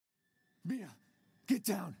Mia, get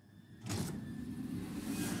down!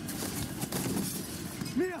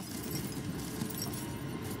 Mia!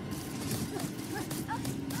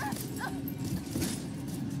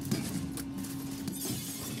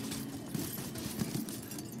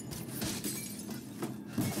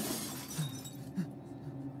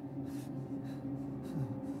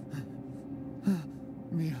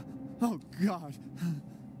 Mia, oh God!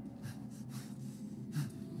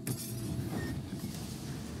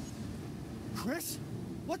 Chris?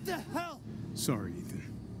 What the hell? Sorry,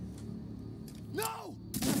 Ethan. No!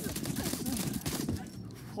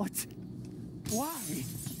 What? Why?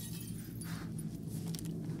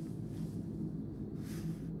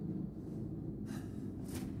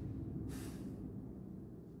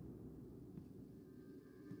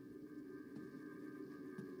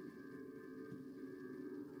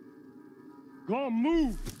 Go on,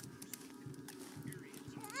 move!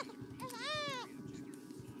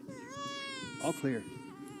 All clear.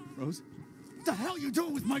 Rose? What the hell are you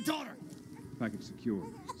doing with my daughter? Package secure,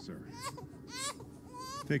 sir.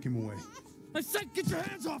 Take him away. I said get your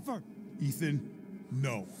hands off her! Ethan,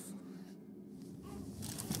 no.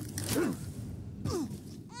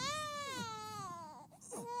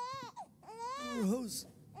 Rose.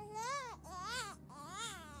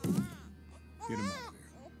 Get him out of there.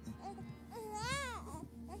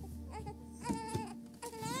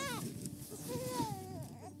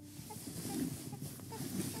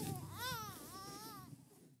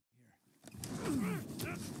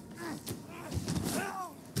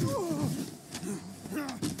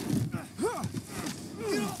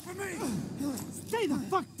 Get off of me! Stay the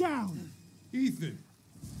fuck down! Ethan!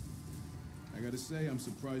 I gotta say, I'm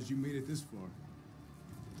surprised you made it this far.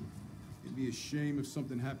 It'd be a shame if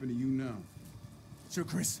something happened to you now. Sure,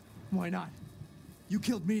 Chris. Why not? You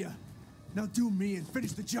killed Mia. Now do me and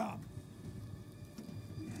finish the job.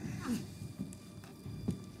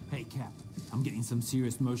 Hey, Cap. I'm getting some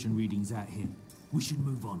serious motion readings out here. We should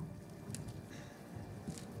move on.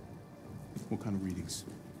 What kind of readings?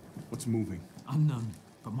 What's moving? Unknown,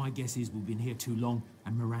 but my guess is we've been here too long,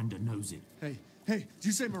 and Miranda knows it. Hey, did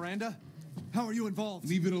you say Miranda? How are you involved?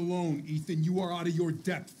 Leave it alone, Ethan. You are out of your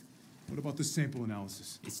depth. What about the sample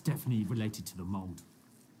analysis? It's definitely related to the mold.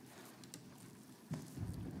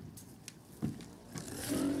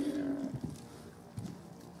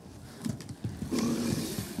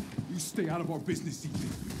 You stay out of our business, Ethan.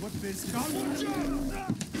 What business? Now watch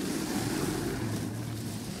out!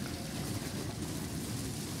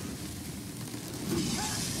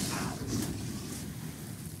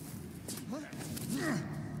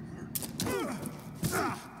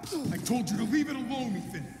 I told you to leave it alone,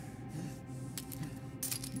 Ethan.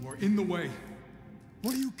 You are in the way.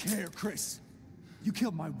 What do you care, Chris? You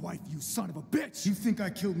killed my wife, you son of a bitch! You think I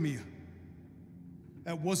killed Mia?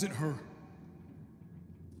 That wasn't her.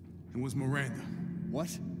 It was Miranda. What?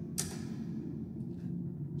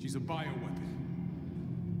 She's a bioweapon.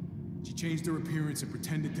 She changed her appearance and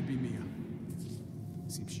pretended to be Mia.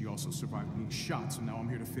 Seems she also survived being shot, so now I'm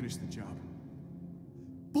here to finish the job.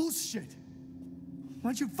 Bullshit! Why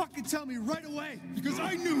don't you fucking tell me right away? Because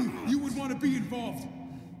I knew you would want to be involved.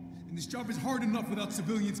 And this job is hard enough without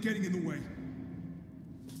civilians getting in the way.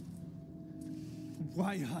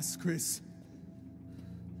 Why us, Chris?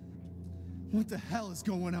 What the hell is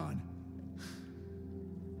going on?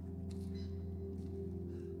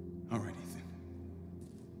 All right, Ethan.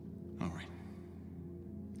 All right.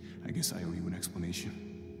 I guess I owe you an explanation.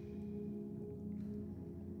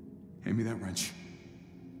 Hand me that wrench.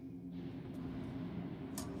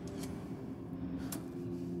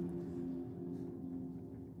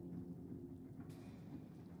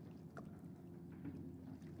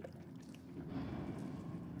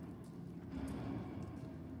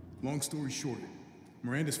 Long story short,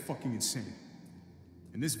 Miranda's fucking insane.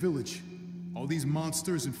 In this village, all these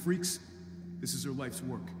monsters and freaks, this is her life's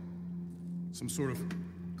work. Some sort of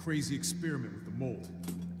crazy experiment with the mold.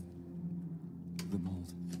 The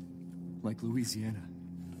mold. Like Louisiana.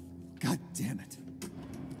 God damn it.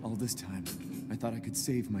 All this time, I thought I could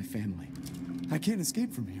save my family. I can't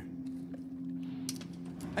escape from here.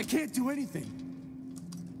 I can't do anything.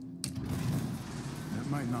 That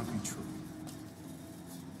might not be true.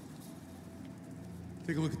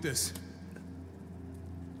 Take a look at this.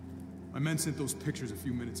 My men sent those pictures a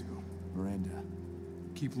few minutes ago. Miranda.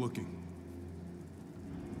 Keep looking.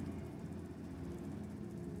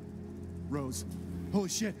 Rose. Holy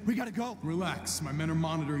shit, we gotta go! Relax, my men are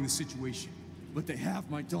monitoring the situation. But they have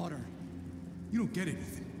my daughter. You don't get it,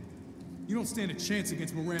 Ethan. You don't stand a chance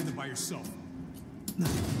against Miranda by yourself.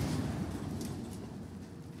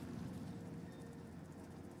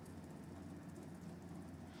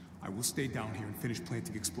 I will stay down here and finish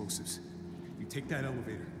planting explosives. You take that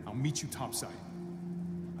elevator, I'll meet you topside.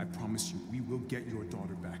 I promise you, we will get your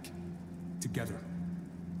daughter back. Together.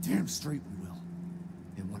 Damn straight we will.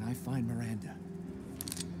 And when I find Miranda,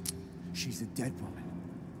 she's a dead woman.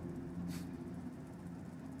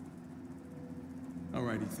 All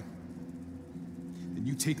right, Ethan. Then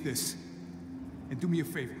you take this, and do me a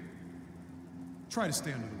favor. Try to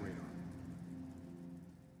stay under the radar.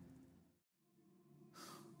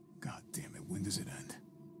 God damn it, when does it end?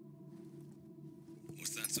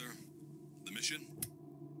 What's that, sir? The mission?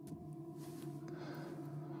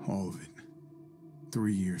 All of it.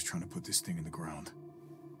 3 years trying to put this thing in the ground.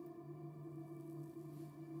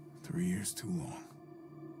 3 years too long.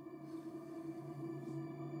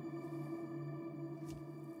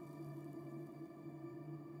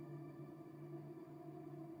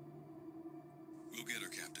 We'll get her,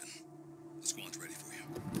 Captain. The squad's ready for you.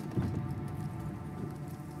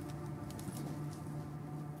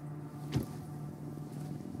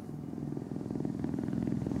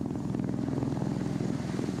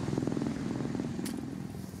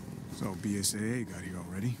 So BSAA got here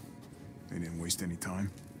already? They didn't waste any time?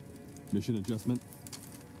 Mission adjustment?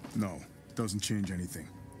 No, doesn't change anything.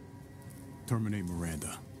 Terminate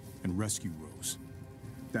Miranda and rescue Rose.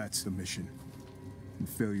 That's the mission. And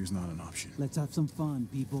failure's not an option. Let's have some fun,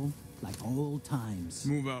 people. Like old times.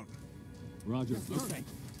 Move out. Roger.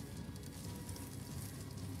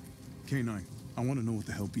 K9, I want to know what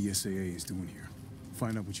the hell BSAA is doing here.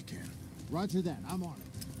 Find out what you can. Roger that. I'm on it.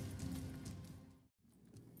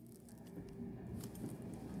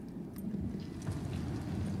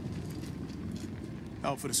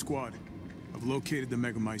 Alpha to squad. I've located the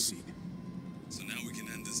megamycete. So now we can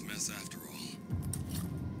end this mess after all.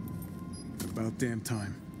 About damn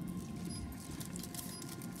time.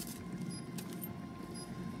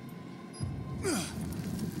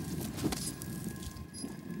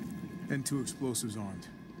 And 2 explosives armed.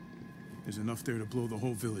 There's enough there to blow the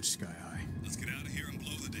whole village sky high. Let's get out of here and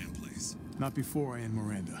blow the damn place. Not before I end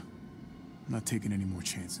Miranda. I'm not taking any more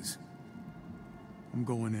chances. I'm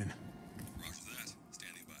going in. Roger that.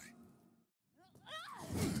 Standing by.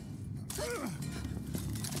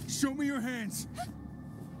 Show me your hands!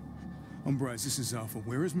 Umbrise, this is Alpha.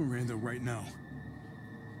 Where is Miranda right now?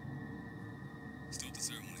 Still at the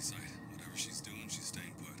ceremony site. Whatever she's doing, she's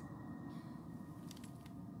staying put.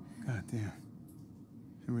 God damn.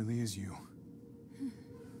 It really is you.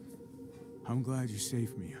 I'm glad you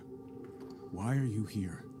saved me. Why are you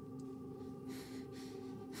here?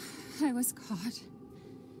 I was caught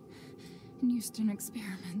in Houston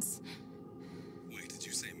experiments. Wait, did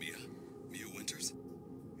you say Mia? Mia Winters?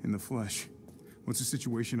 In the flesh. What's the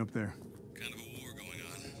situation up there? Kind of a war going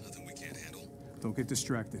on. Nothing we can't handle. Don't get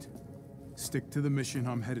distracted. Stick to the mission.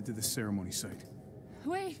 I'm headed to the ceremony site.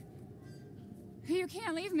 Wait. You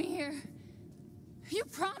can't leave me here. You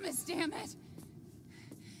promised, damn it.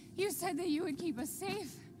 You said that you would keep us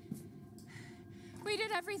safe. We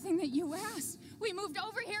did everything that you asked. We moved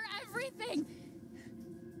over here, everything.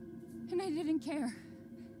 And I didn't care.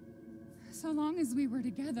 So long as we were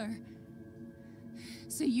together.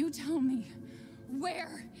 So you tell me,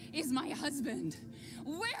 where is my husband?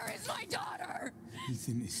 Where is my daughter?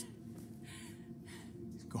 Ethan is...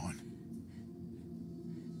 he's gone.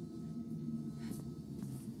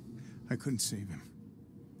 I couldn't save him.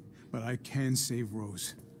 But I can save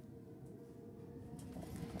Rose.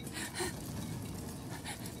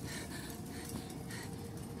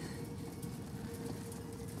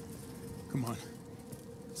 Come on.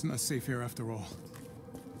 It's not safe here after all.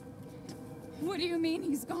 What do you mean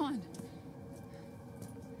he's gone?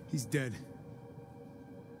 He's dead.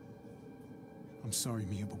 I'm sorry,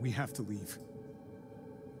 Mia, but we have to leave.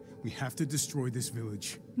 We have to destroy this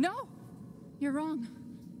village. No! You're wrong.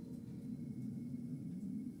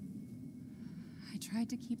 I tried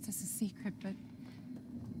to keep this a secret, but...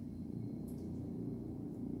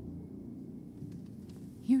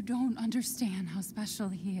 you don't understand how special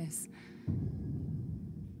he is.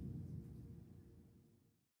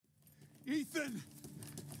 Ethan!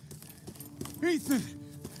 Ethan!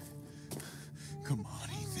 Come on,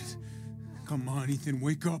 Ethan. Come on, Ethan,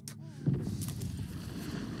 wake up. Oh,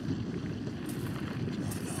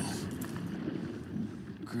 no.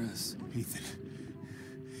 Chris, Ethan,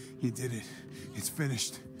 you did it. It's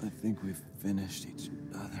finished. I think we've finished each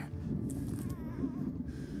other.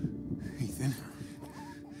 Ethan,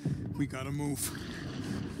 we gotta move.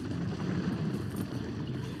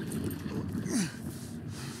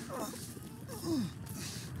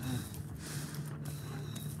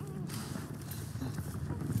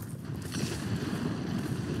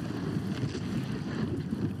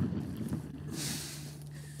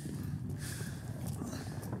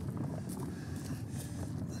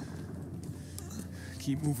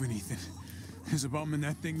 Keep moving, Ethan. There's a bomb in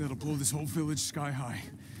that thing that'll blow this whole village sky high.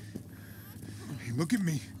 Hey, look at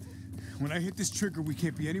me. When I hit this trigger, we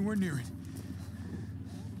can't be anywhere near it.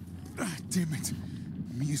 Ah, damn it.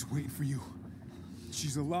 Mia's waiting for you.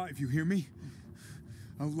 She's alive, you hear me?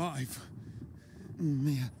 Alive.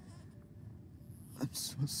 Mia, I'm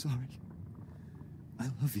so sorry. I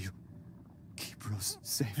love you. Keep Rose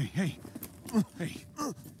safe. Hey, hey.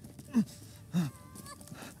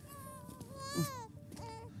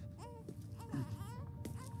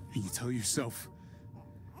 And you tell yourself.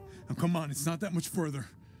 Now come on, it's not that much further.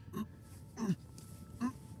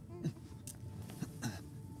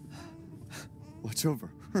 Watch over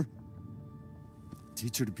her.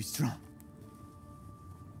 Teach her to be strong.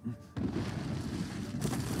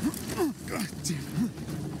 God damn it.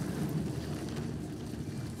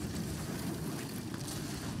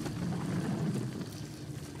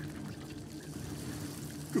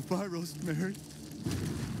 Goodbye, Rosemary.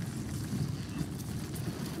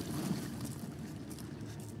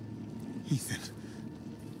 Ethan.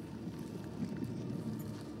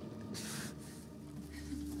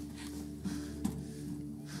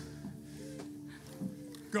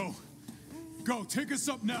 Go. Go, take us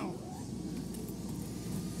up now.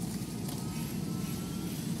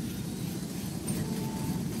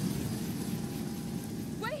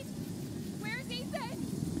 Wait! Where's Ethan?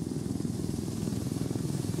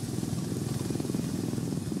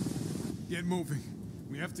 Get moving.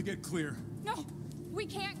 We have to get clear. No, we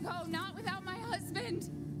can't go. Not without my husband.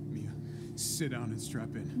 Mia, sit down and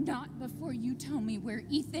strap in. Not before you tell me where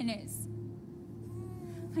Ethan is.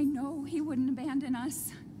 I know he wouldn't abandon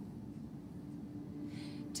us.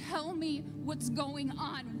 Tell me what's going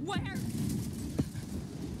on. Where?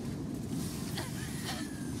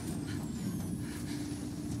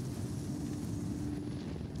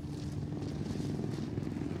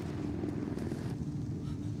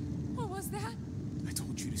 What was that? I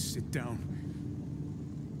told you to sit down.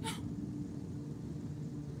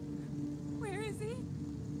 Where is he?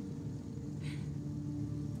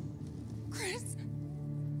 Chris?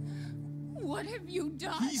 What have you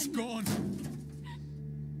done? He's gone.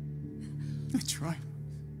 I tried.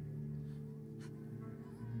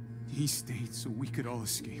 He stayed so we could all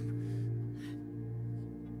escape.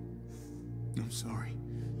 I'm sorry.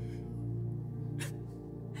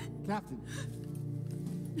 Captain,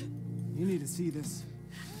 you need to see this.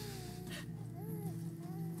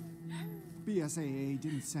 BSAA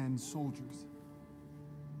didn't send soldiers.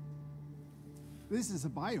 This is a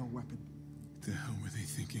bioweapon. What the hell were they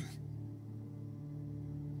thinking?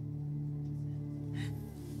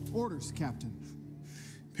 Orders, Captain.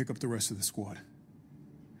 Pick up the rest of the squad.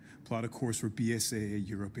 Plot a course for BSAA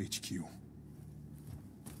Europe HQ.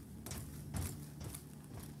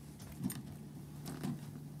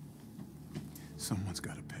 Someone's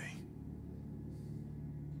got to pay.